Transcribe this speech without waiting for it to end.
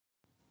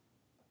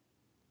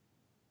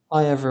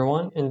Hi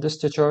everyone, in this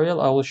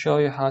tutorial I will show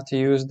you how to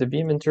use the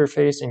beam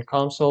interface in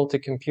Comsol to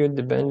compute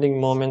the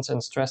bending moments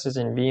and stresses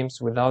in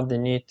beams without the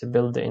need to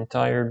build the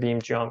entire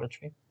beam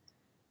geometry.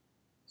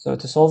 So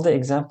to solve the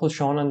example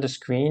shown on the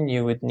screen,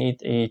 you would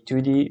need a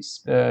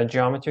 2D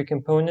geometry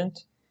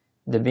component,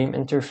 the beam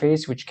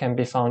interface which can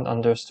be found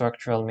under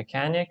structural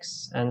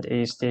mechanics, and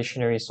a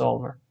stationary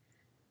solver.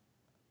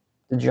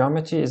 The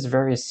geometry is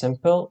very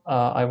simple.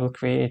 I will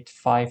create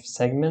 5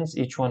 segments.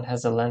 Each one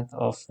has a length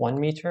of 1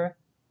 meter.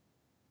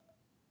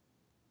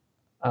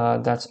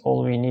 That's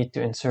all we need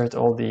to insert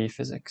all the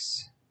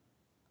physics.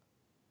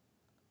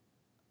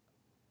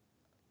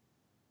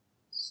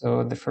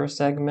 So the first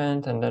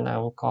segment, and then I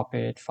will copy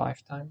it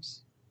 5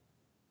 times.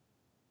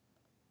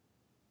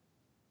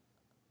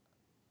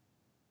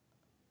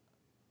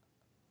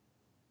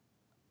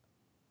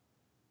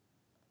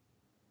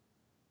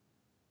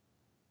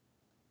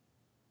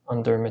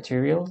 Under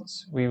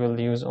materials, we will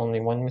use only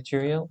one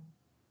material.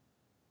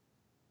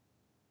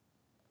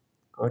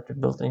 Go to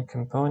built-in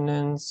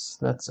components.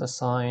 Let's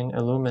assign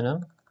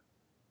aluminum.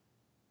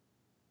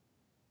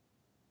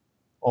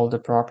 All the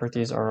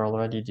properties are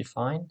already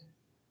defined.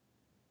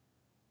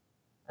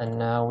 And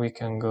now we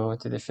can go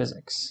to the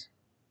physics.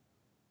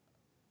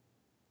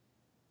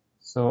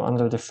 So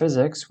under the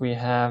physics, we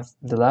have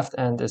the left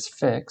end is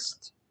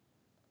fixed.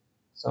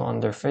 So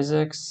under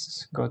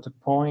physics, go to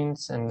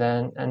points and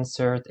then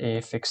insert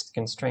a fixed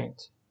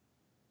constraint.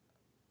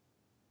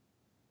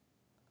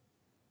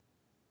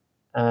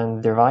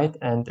 And the right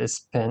end is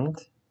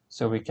pinned,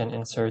 so we can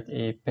insert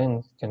a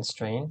pin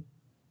constraint,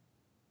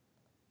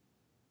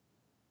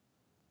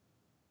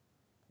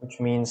 which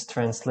means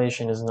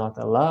translation is not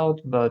allowed,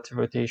 but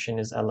rotation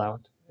is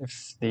allowed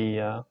if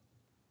the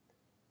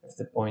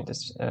point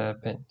is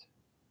pinned.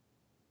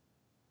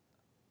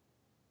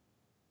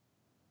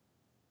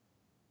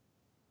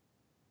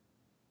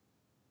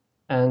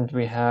 And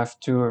we have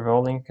 2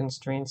 rolling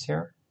constraints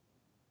here.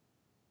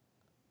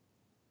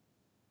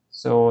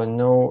 So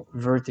no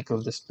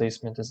vertical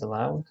displacement is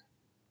allowed.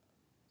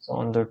 So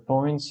under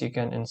points, you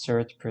can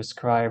insert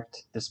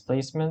prescribed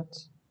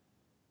displacement.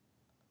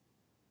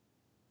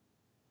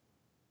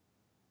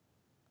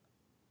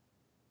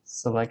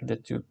 Select the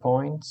 2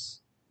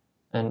 points.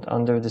 And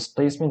under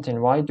displacement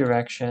in y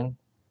direction,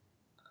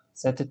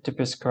 set it to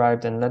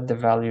prescribed and let the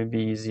value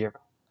be 0.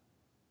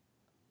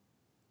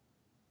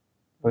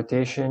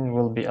 Rotation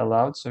will be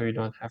allowed, so you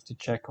don't have to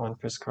check on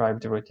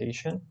prescribed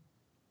rotation.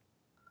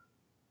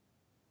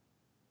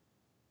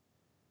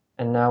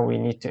 And now we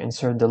need to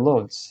insert the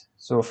loads.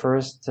 So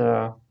first,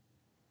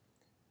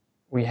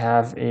 we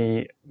have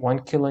a 1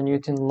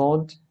 kilonewton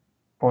load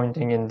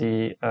pointing in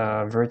the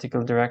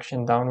vertical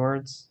direction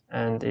downwards,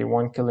 and a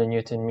 1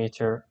 kilonewton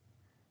meter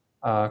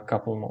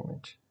couple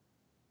moment.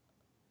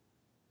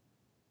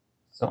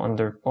 So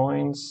under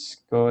points,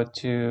 go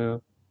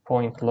to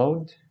point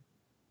load,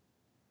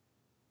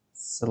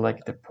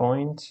 select the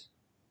point,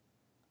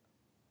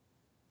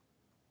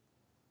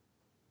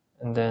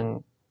 and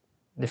then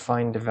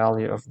define the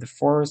value of the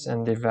force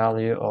and the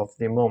value of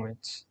the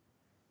moment.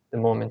 The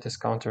moment is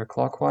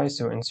counterclockwise,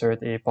 so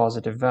insert a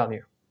positive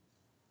value.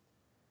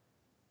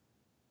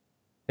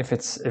 If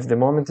the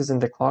moment is in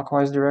the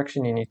clockwise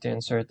direction, you need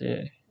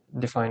to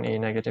define a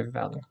negative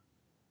value.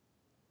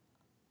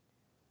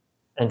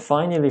 And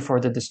finally,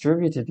 for the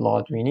distributed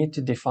load, we need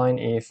to define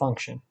a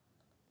function.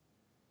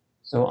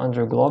 So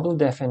under global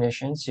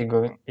definitions, you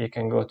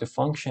can go to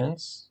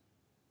functions.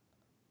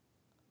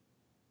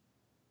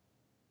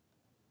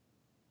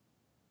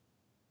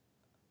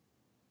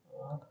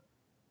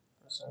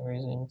 For some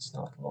reason, it's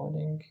not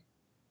loading.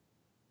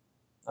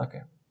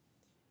 Okay.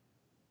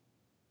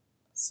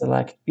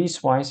 Select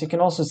piecewise. You can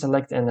also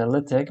select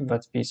analytic,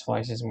 but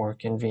piecewise is more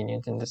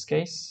convenient in this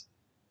case.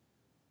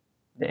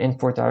 The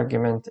input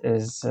argument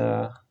is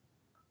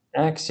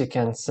x.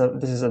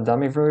 This is a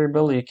dummy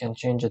variable. You can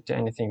change it to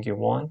anything you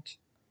want.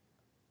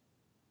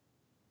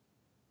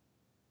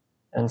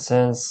 And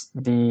since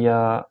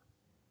the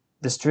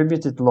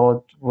distributed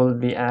load will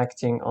be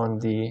acting on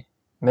the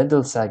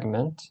middle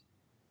segment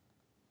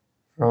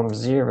from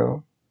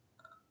 0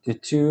 to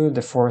 2,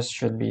 the force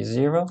should be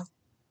 0.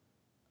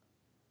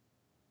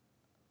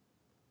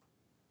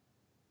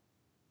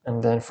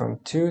 And then from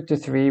 2 to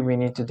 3, we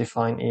need to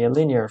define a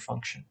linear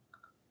function.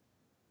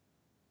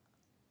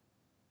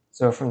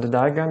 So from the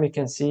diagram, you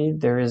can see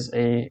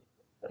the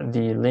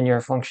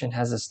linear function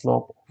has a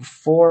slope of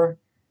 4.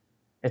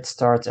 It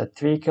starts at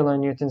 3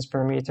 kilonewtons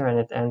per meter and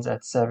it ends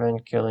at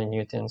 7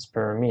 kilonewtons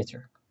per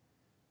meter.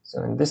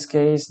 So in this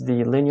case,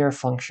 the linear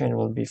function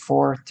will be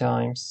 4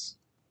 times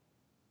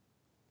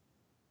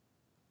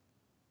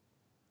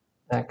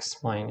x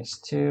minus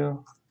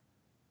 2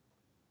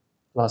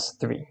 plus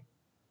 3.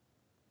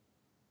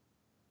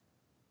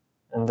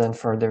 And then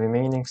for the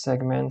remaining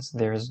segments,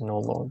 there is no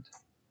load.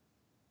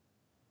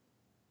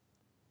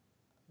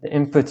 The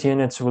input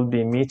units will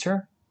be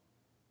meter,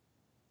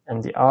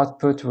 and the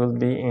output will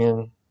be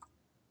in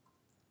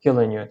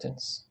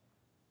kilonewtons.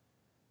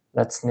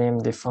 Let's name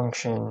the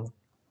function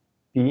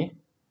p.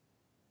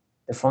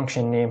 The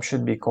function name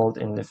should be called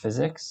in the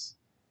physics.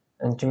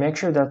 And to make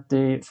sure that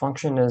the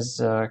function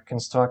is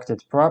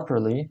constructed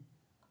properly,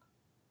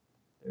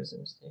 there's a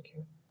mistake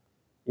here,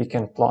 you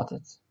can plot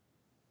it.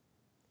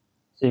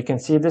 So you can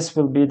see this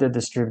will be the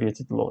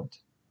distributed load.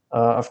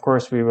 Of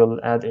course, we will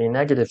add a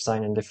negative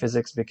sign in the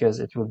physics because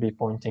it will be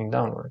pointing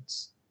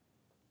downwards.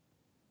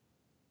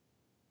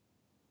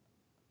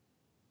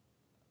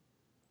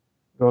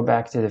 Go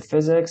back to the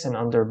physics and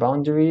under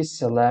boundaries,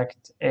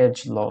 select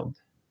edge load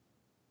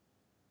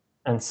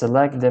and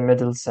select the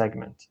middle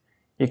segment.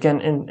 You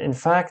can in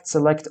fact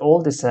select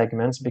all the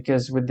segments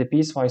because with the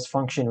piecewise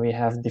function we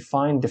have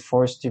defined the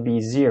force to be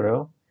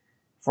 0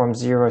 from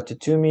 0 to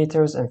 2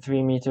 meters and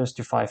 3 meters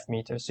to 5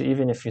 meters. So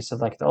even if you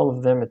select all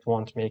of them, it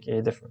won't make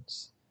a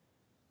difference.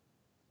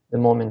 The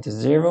moment is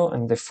 0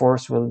 and the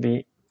force will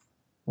be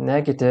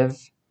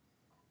negative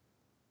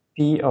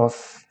P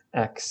of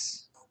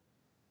x.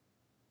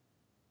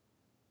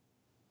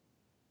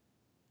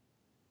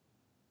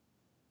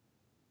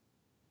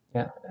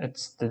 Yeah,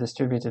 it's the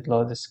distributed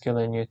load is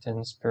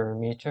kilonewtons per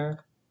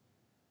meter.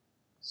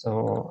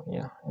 So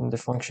yeah, in the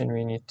function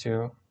we need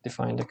to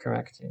define the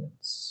correct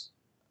units.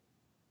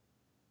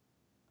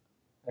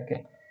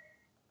 Okay,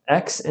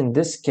 x in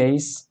this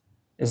case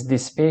is the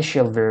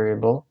spatial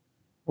variable,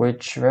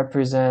 which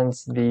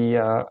represents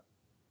the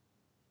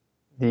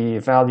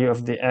value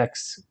of the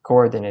x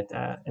coordinate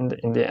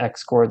in the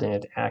x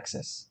coordinate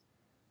axis.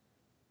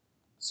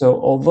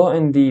 So although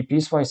in the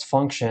piecewise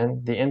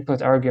function the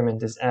input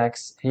argument is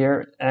x,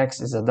 here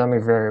x is a dummy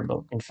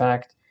variable. In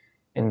fact,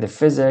 in the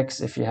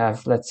physics, if you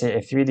have, let's say,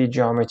 a 3D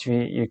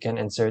geometry, you can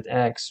insert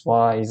x,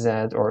 y, z,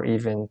 or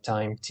even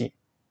time t.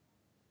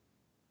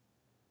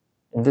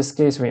 In this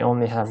case, we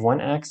only have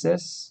one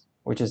axis,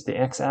 which is the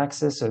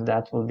x-axis, so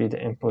that will be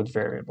the input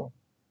variable.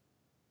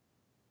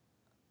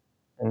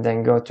 And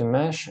then go to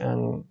Mesh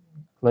and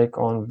click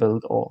on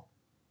Build All.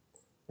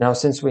 Now,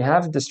 since we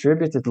have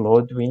distributed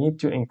load, we need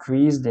to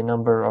increase the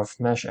number of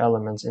mesh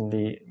elements in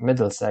the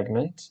middle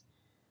segment.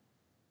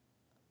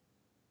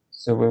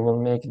 So we will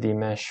make the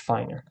mesh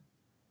finer.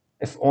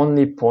 If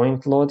only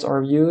point loads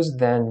are used,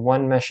 then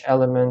one mesh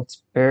element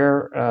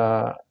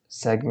per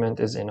segment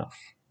is enough.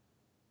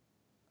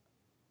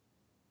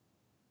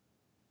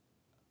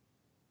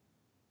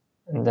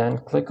 And then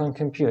click on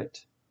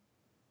Compute.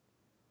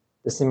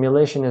 The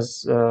simulation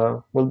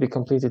will be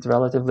completed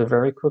relatively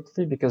very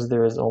quickly because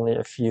there is only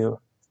a few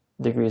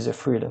degrees of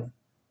freedom.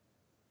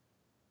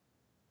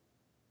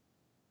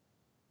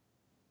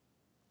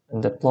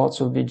 And the plots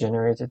will be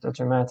generated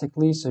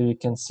automatically, so you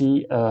can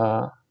see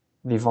the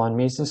von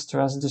Mises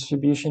stress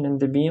distribution in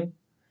the beam.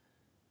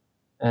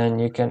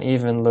 And you can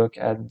even look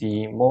at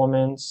the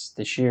moments,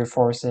 the shear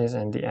forces,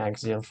 and the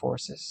axial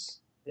forces.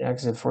 The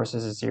axial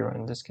forces is 0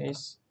 in this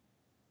case.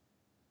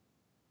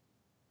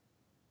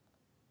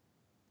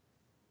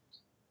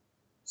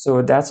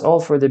 So that's all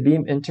for the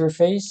beam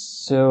interface.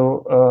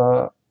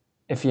 So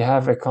if you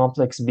have a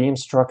complex beam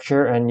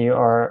structure and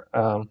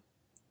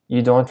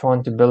you don't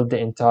want to build the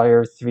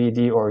entire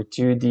 3D or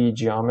 2D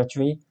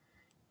geometry,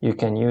 you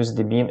can use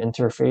the beam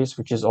interface,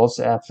 which is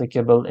also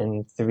applicable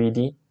in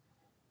 3D.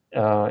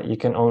 You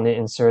can only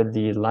insert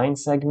the line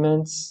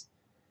segments,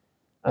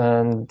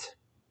 and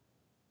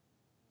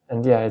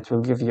yeah, it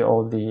will give you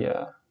all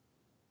the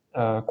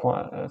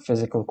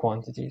physical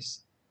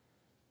quantities.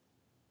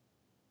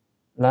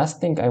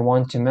 Last thing I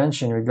want to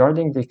mention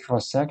regarding the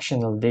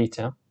cross-sectional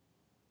data.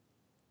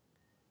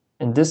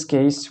 In this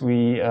case,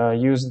 we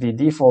use the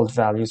default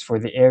values for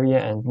the area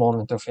and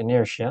moment of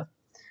inertia.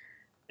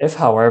 If,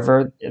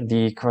 however,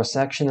 the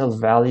cross-sectional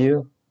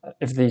value,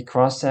 if the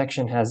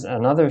cross-section has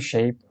another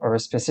shape or a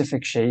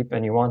specific shape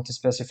and you want to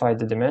specify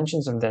the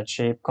dimensions of that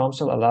shape,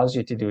 Comsol allows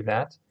you to do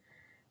that.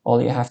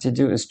 All you have to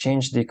do is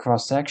change the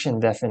cross-section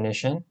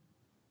definition,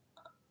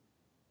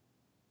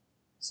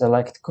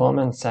 select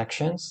common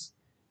sections,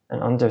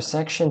 and under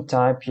section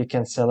type, you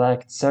can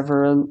select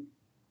several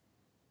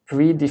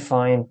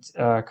predefined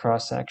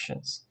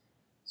cross-sections.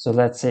 So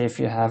let's say if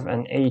you have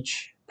an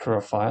H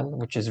profile,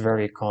 which is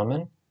very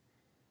common,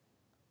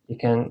 you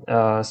can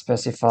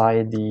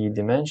specify the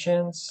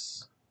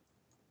dimensions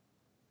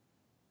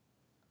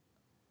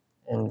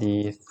and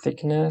the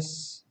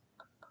thickness,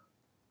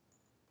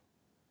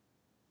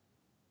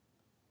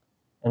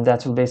 and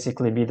that will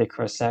basically be the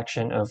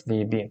cross-section of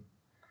the beam.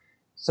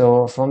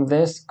 So from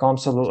this,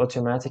 Comsol will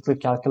automatically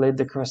calculate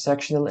the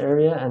cross-sectional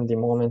area and the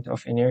moment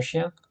of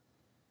inertia,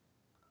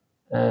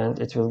 and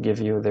it will give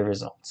you the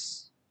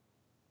results.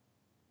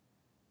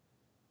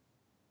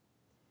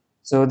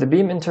 So the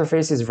beam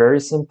interface is very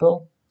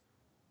simple.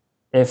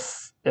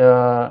 If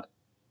you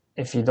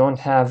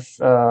don't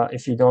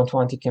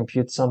want to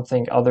compute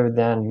something other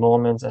than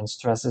moments and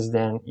stresses,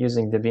 then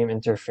using the beam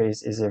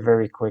interface is a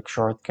very quick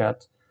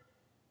shortcut,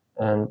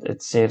 and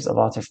it saves a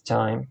lot of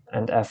time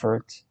and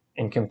effort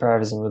in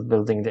comparison with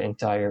building the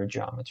entire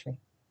geometry.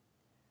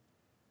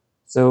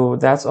 So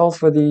that's all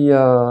for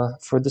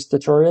this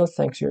tutorial.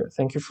 Thank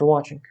you for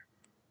watching.